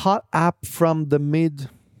 it's the hot app from the mid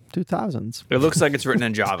 2000s. It looks like it's written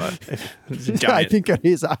in Java. I think it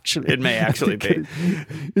is actually. It may actually be.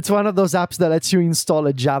 It's one of those apps that lets you install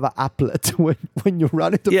a Java applet when you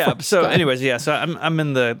run it. So I'm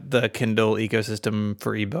in the Kindle ecosystem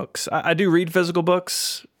for ebooks. I do read physical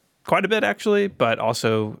books quite a bit actually, but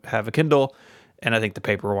also have a Kindle, and I think the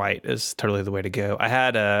Paperwhite is totally the way to go. I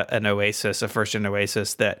had a first-gen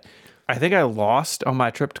Oasis that I think I lost on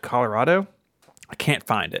my trip to Colorado. I can't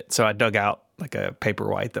find it, so I dug out like a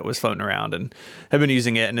Paperwhite that was floating around and have been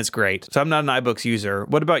using it, and it's great. So I'm not an iBooks user.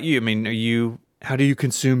 What about you? I mean, how do you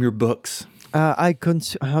consume your books? How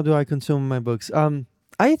do I consume my books?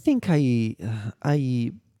 I think I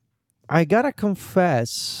gotta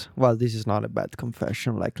confess. Well, this is not a bad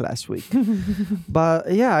confession like last week,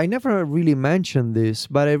 but yeah, I never really mentioned this,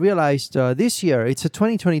 but I realized this year, it's a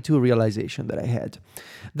 2022 realization that I had,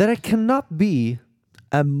 that I cannot be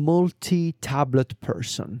a multi-tablet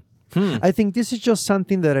person. I think this is just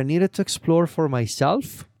something that I needed to explore for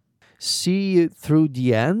myself, see it through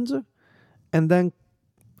the end, and then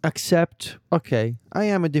accept, okay, I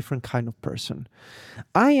am a different kind of person.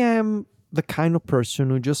 I am the kind of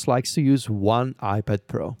person who just likes to use one iPad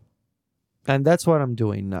Pro. And that's what I'm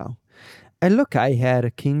doing now. And look, I had a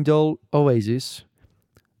Kindle Oasis,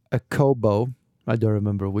 a Kobo, I don't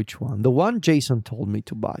remember which one, the one Jason told me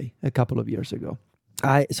to buy a couple of years ago.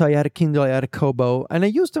 So I had a Kindle, I had a Kobo, and I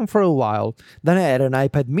used them for a while. Then I had an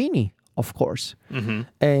iPad mini, of course. Mm-hmm.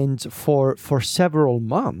 And for several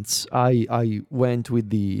months, I went with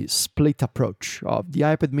the split approach of the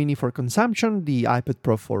iPad mini for consumption, the iPad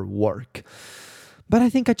Pro for work. But I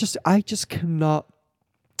think I just cannot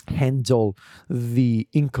handle the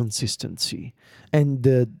inconsistency and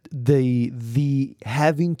the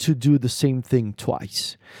having to do the same thing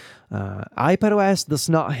twice. iPadOS does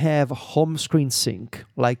not have home screen sync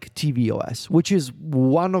like tvOS, which is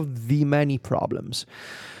one of the many problems.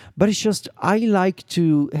 But it's just, I like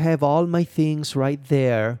to have all my things right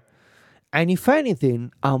there. And if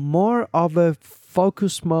anything, I'm more of a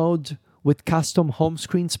focus mode with custom home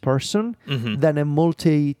screens person than a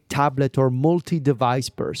multi-tablet or multi-device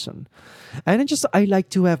person. And I like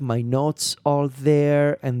to have my notes all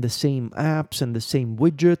there and the same apps and the same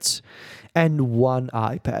widgets and one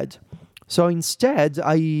iPad. So instead,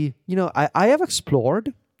 I have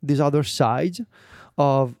explored this other side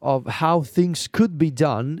of how things could be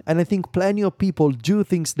done, and I think plenty of people do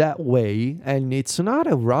things that way, and it's not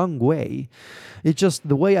a wrong way. It's just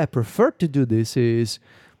the way I prefer to do this is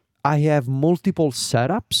I have multiple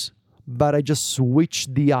setups, but I just switch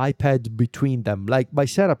the iPad between them. Like by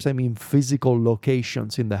setups, I mean physical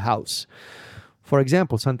locations in the house. For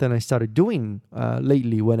example, something I started doing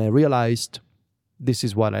lately when I realized this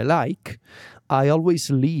is what I like, I always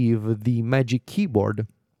leave the Magic Keyboard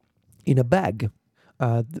in a bag.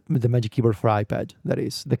 The Magic Keyboard for iPad, that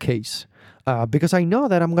is, the case. Because I know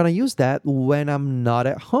that I'm going to use that when I'm not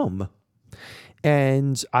at home.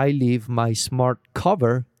 And I leave my smart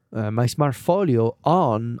cover, my smart folio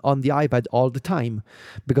on the iPad all the time.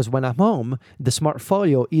 Because when I'm home, the smart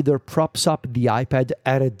folio either props up the iPad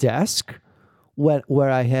at a desk where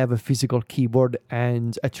I have a physical keyboard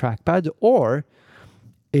and a trackpad, or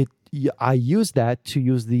I use that to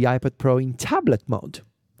use the iPad Pro in tablet mode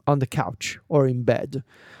on the couch or in bed.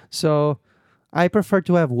 So I prefer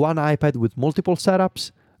to have one iPad with multiple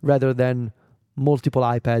setups rather than multiple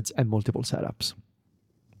iPads and multiple setups.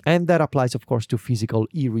 And that applies, of course, to physical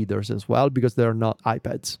e-readers as well, because they're not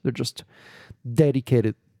iPads. They're just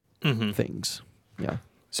dedicated things. Yeah.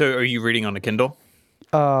 So are you reading on a Kindle?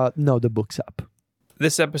 No, the Books app.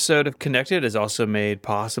 This episode of Connected is also made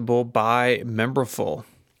possible by Memberful.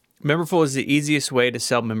 Memberful is the easiest way to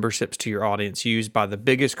sell memberships to your audience used by the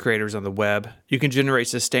biggest creators on the web. You can generate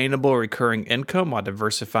sustainable recurring income while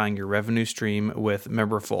diversifying your revenue stream with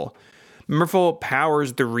Memberful. Memberful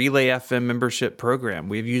powers the Relay FM membership program.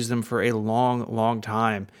 We've used them for a long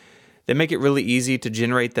time. They make it really easy to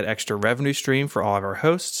generate that extra revenue stream for all of our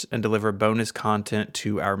hosts and deliver bonus content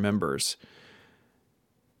to our members.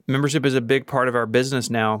 Membership is a big part of our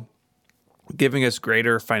business now, giving us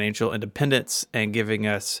greater financial independence and giving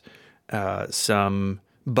us some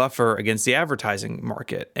buffer against the advertising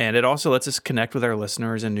market. And it also lets us connect with our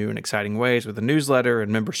listeners in new and exciting ways with a newsletter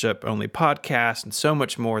and membership-only podcast and so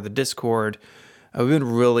much more, the Discord. We've been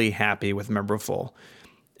really happy with Memberful.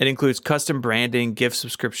 It includes custom branding, gift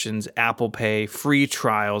subscriptions, Apple Pay, free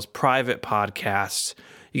trials, private podcasts.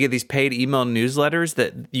 You get these paid email newsletters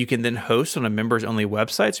that you can then host on a members-only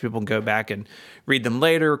website so people can go back and read them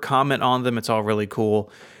later, comment on them. It's all really cool.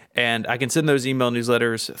 And I can send those email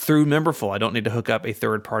newsletters through Memberful. I don't need to hook up a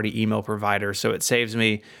third-party email provider, so it saves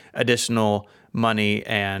me additional money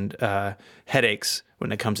and headaches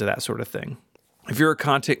when it comes to that sort of thing. If you're a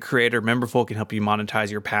content creator, Memberful can help you monetize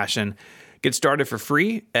your passion. Get started for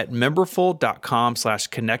free at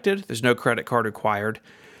memberful.com/connected. There's no credit card required.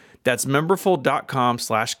 That's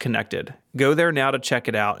memberful.com/connected. Go there now to check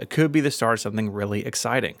it out. It could be the start of something really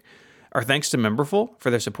exciting. Our thanks to Memberful for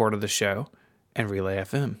their support of the show and Relay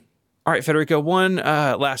FM. All right, Federico, one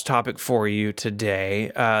last topic for you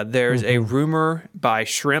today. There's a rumor by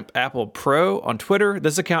Shrimp Apple Pro on Twitter.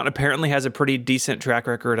 This account apparently has a pretty decent track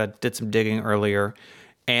record. I did some digging earlier.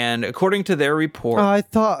 And according to their report, I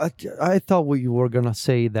thought you were gonna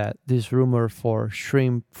say that this rumor for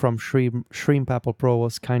Shrimp Apple Pro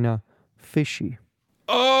was kind of fishy.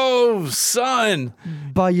 Oh, son!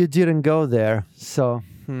 But you didn't go there, so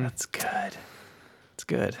that's good. It's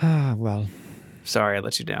good. Well, sorry I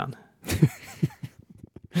let you down.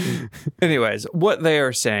 Anyways, what they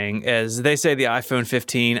are saying is they say the iPhone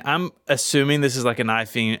 15. I'm assuming this is like an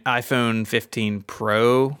iPhone 15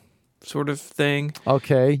 Pro sort of thing.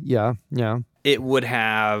 Okay, yeah. It would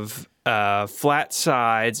have flat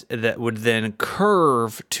sides that would then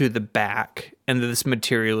curve to the back, and this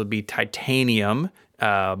material would be titanium.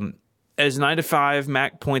 As 9to5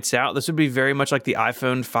 Mac points out, this would be very much like the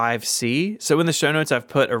iPhone 5C. So in the show notes, I've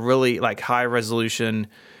put a really high resolution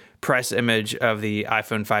press image of the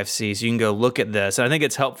iPhone 5C, so you can go look at this. And I think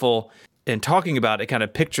it's helpful in talking about it, kind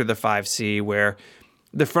of picture the 5C where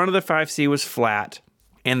the front of the 5C was flat,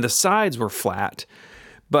 and the sides were flat.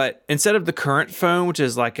 But instead of the current phone, which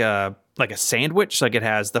is like a sandwich, like it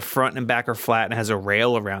has the front and back are flat and has a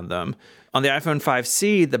rail around them. On the iPhone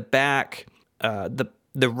 5C, the back,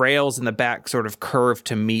 the rails in the back sort of curve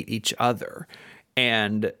to meet each other.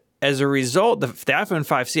 And as a result, the iPhone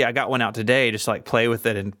 5C, I got one out today just to play with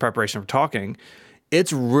it in preparation for talking.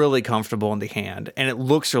 It's really comfortable in the hand, and it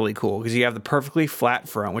looks really cool because you have the perfectly flat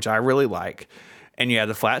front, which I really like, and you have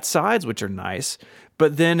the flat sides, which are nice.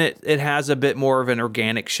 But then it has a bit more of an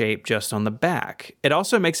organic shape just on the back. It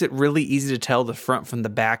also makes it really easy to tell the front from the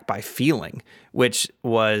back by feeling, which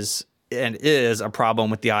was and is a problem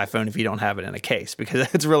with the iPhone if you don't have it in a case,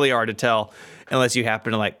 because it's really hard to tell unless you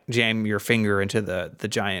happen to jam your finger into the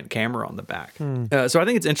giant camera on the back. So I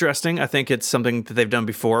think it's interesting. I think it's something that they've done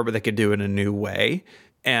before, but they could do it in a new way.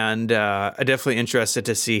 And I'm definitely interested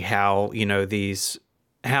to see how this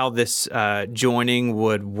joining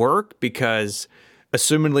would work, because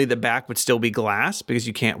assumingly the back would still be glass because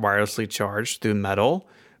you can't wirelessly charge through metal.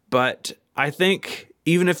 But I think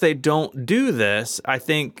even if they don't do this, I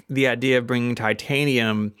think the idea of bringing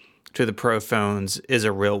titanium to the Pro phones is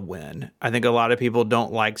a real win. I think a lot of people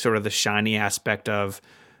don't like sort of the shiny aspect of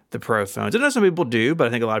the Pro phones. I know some people do, but I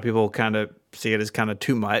think a lot of people kind of see it as kind of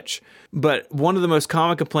too much. But one of the most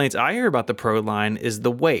common complaints I hear about the Pro line is the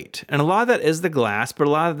weight. And a lot of that is the glass, but a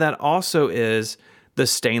lot of that also is the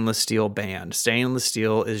stainless steel band. Stainless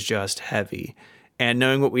steel is just heavy. And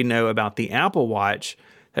knowing what we know about the Apple Watch,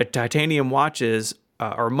 that titanium watches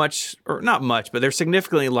are not much, but they're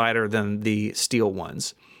significantly lighter than the steel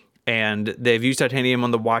ones. And they've used titanium on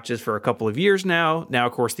the watches for a couple of years now. Now,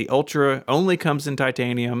 of course, the Ultra only comes in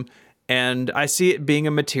titanium. And I see it being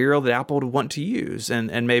a material that Apple would want to use.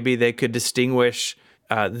 And maybe they could distinguish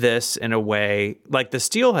this in a way like the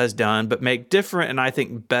steel has done, but make different and I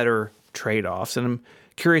think better trade-offs. And I'm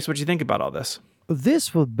curious what you think about all this.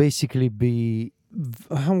 This would basically be,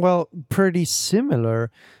 pretty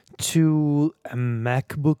similar to a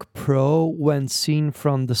MacBook Pro when seen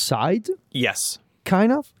from the side. Yes.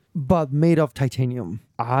 Kind of, but made of titanium.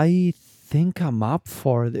 I think I'm up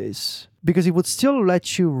for this because it would still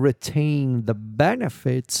let you retain the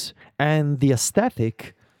benefits and the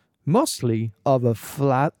aesthetic mostly of a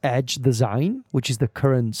flat edge design, which is the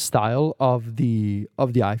current style of the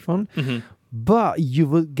iPhone. But you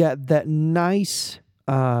will get that nice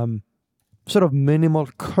sort of minimal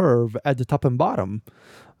curve at the top and bottom,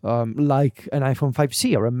 like an iPhone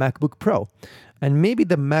 5C or a MacBook Pro. And maybe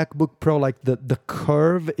the MacBook Pro, like the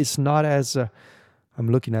curve is not as I'm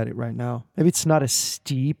looking at it right now. Maybe it's not as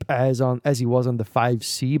steep as it was on the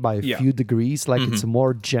 5C by a few degrees. Like it's a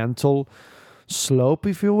more gentle slope,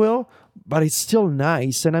 if you will, but it's still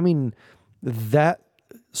nice. And I mean, that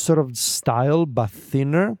sort of style, but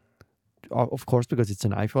thinner, of course, because it's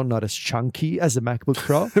an iPhone, not as chunky as a MacBook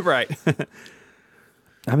Pro. Right.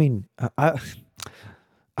 I mean,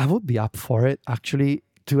 I would be up for it, actually,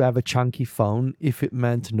 to have a chunky phone if it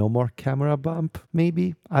meant no more camera bump,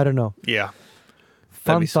 maybe. I don't know. Yeah.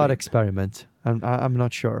 Fun thought experiment. I'm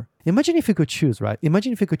not sure. Imagine if you could choose, right?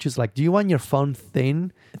 Imagine if you could choose, like, do you want your phone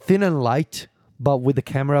thin and light, but with a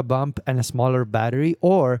camera bump and a smaller battery?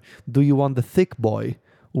 Or do you want the thick boy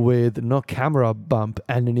with no camera bump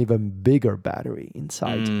and an even bigger battery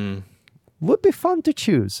inside? Would be fun to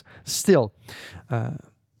choose. Still,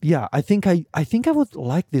 yeah, I think I would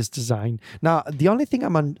like this design. Now, the only thing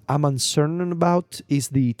I'm uncertain about is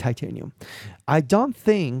the titanium. I don't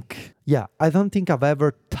think I've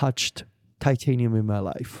ever touched titanium in my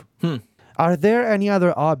life. Are there any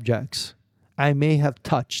other objects I may have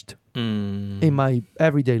touched in my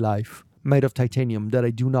everyday life made of titanium that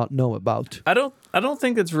I do not know about? I don't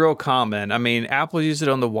think that's real common. I mean, Apple used it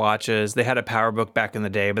on the watches. They had a PowerBook back in the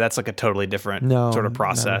day, but that's like a totally different sort of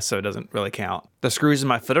process, so it doesn't really count. The screws in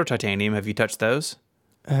my foot are titanium. Have you touched those?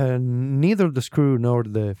 Neither the screw nor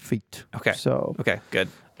the feet. Okay. So okay, good.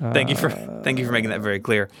 Thank you for making that very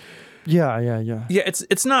clear. Yeah. Yeah,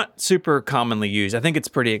 it's not super commonly used. I think it's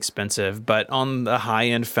pretty expensive, but on the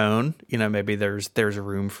high-end phone, maybe there's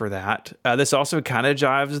room for that. This also kind of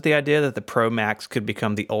jives with the idea that the Pro Max could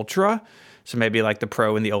become the Ultra. So maybe like the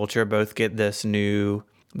Pro and the Ultra both get this new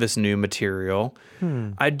material.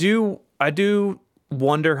 I do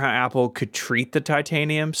wonder how Apple could treat the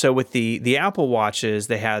titanium. So with the Apple Watches,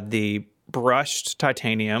 they had the brushed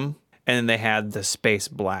titanium, and then they had the space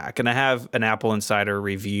black. And I have an Apple Insider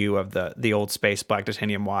review of the old space black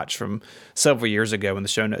titanium watch from several years ago in the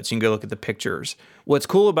show notes. You can go look at the pictures. What's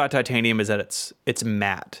cool about titanium is that it's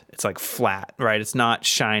matte. It's like flat, right? It's not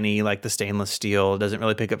shiny like the stainless steel. It doesn't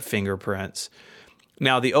really pick up fingerprints.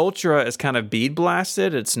 Now the Ultra is kind of bead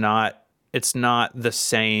blasted. It's not the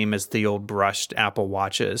same as the old brushed Apple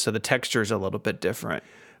Watches. So the texture is a little bit different.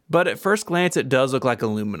 But at first glance, it does look like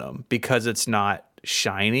aluminum because it's not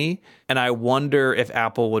shiny. And I wonder if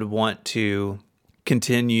Apple would want to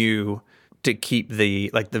continue to keep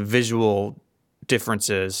the visual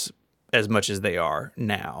differences as much as they are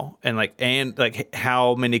now. And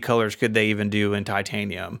how many colors could they even do in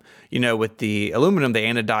titanium? With the aluminum, they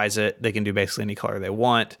anodize it. They can do basically any color they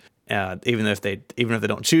want. Even if they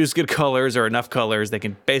don't choose good colors or enough colors, they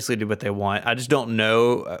can basically do what they want. I just don't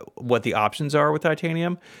know what the options are with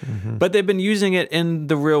titanium, but they've been using it in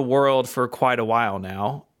the real world for quite a while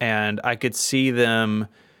now, and I could see them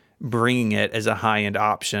bringing it as a high-end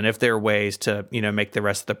option if there are ways to make the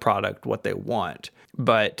rest of the product what they want.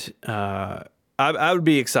 But I would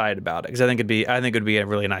be excited about it because I think it'd be a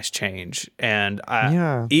really nice change, and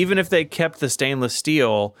even if they kept the stainless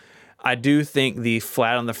steel, I do think the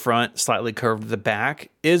flat on the front, slightly curved at the back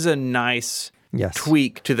is a nice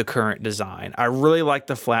tweak to the current design. I really like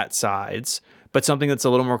the flat sides, but something that's a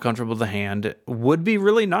little more comfortable to the hand would be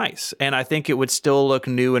really nice. And I think it would still look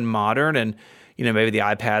new and modern, and maybe the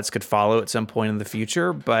iPads could follow at some point in the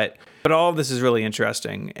future. But all of this is really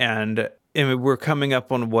interesting. And we're coming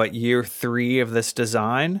up on year 3 of this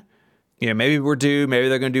design. Maybe we're due. Maybe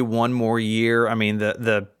they're going to do one more year. I mean,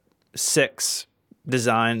 the 6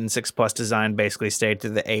 design and 6 Plus design basically stayed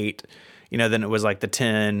through the 8. Then it was like the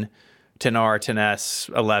 10, 10R,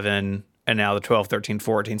 10S, 11, and now the 12, 13,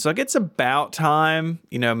 14. So it's about time,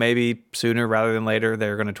 maybe sooner rather than later,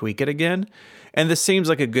 they're going to tweak it again. And this seems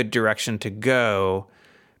like a good direction to go.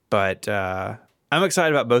 But I'm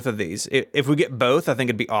excited about both of these. If we get both, I think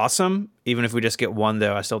it'd be awesome. Even if we just get one,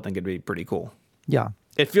 though, I still think it'd be pretty cool. Yeah.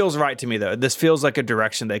 It feels right to me, though. This feels like a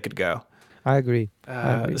direction they could go. I agree.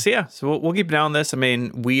 So we'll keep an eye on this. I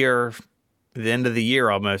mean, we are at the end of the year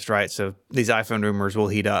almost, right? So these iPhone rumors will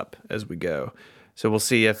heat up as we go. So we'll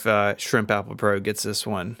see if Shrimp Apple Pro gets this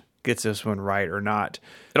one right or not.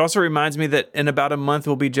 It also reminds me that in about a month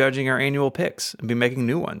we'll be judging our annual picks and be making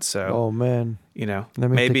new ones. So oh man,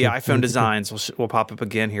 maybe iPhone designs will pop up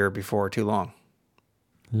again here before too long.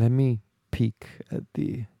 Let me peek at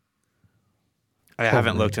the. I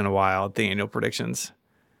haven't looked in a while at the annual predictions.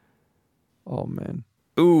 Oh man.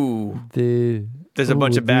 Ooh. There's a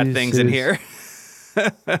bunch of bad things in here.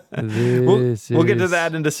 We'll get to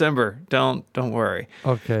that in December. Don't worry.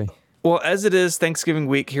 Okay. Well, as it is Thanksgiving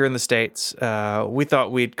week here in the States, we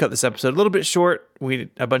thought we'd cut this episode a little bit short.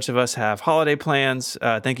 A bunch of us have holiday plans.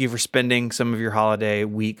 Thank you for spending some of your holiday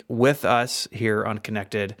week with us here on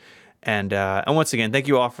Connected. And once again, thank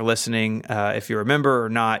you all for listening. If you're a member or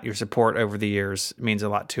not, your support over the years means a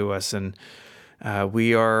lot to us. And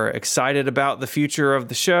we are excited about the future of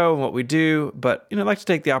the show and what we do. But I'd like to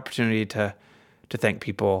take the opportunity to thank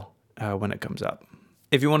people when it comes up.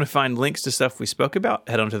 If you want to find links to stuff we spoke about,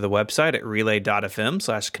 head onto the website at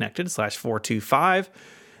relay.fm/connected/425.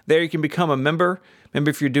 There you can become a member. Remember,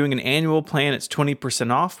 if you're doing an annual plan, it's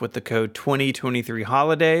 20% off with the code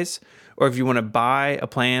 2023holidays. Or if you want to buy a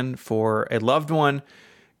plan for a loved one,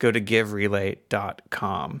 go to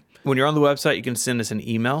giverelay.com. When you're on the website, you can send us an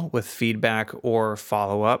email with feedback or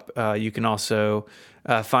follow-up. You can also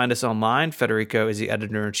find us online. Federico is the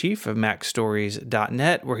editor-in-chief of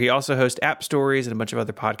MacStories.net, where he also hosts App Stories and a bunch of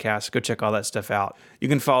other podcasts. Go check all that stuff out. You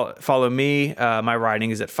can follow me. My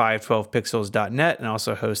writing is at 512pixels.net, and I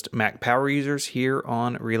also host Mac Power Users here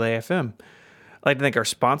on Relay FM. I'd like to thank our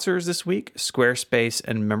sponsors this week, Squarespace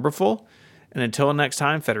and Memberful. And until next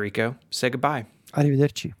time, Federico, say goodbye.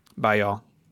 Arrivederci. Bye, y'all.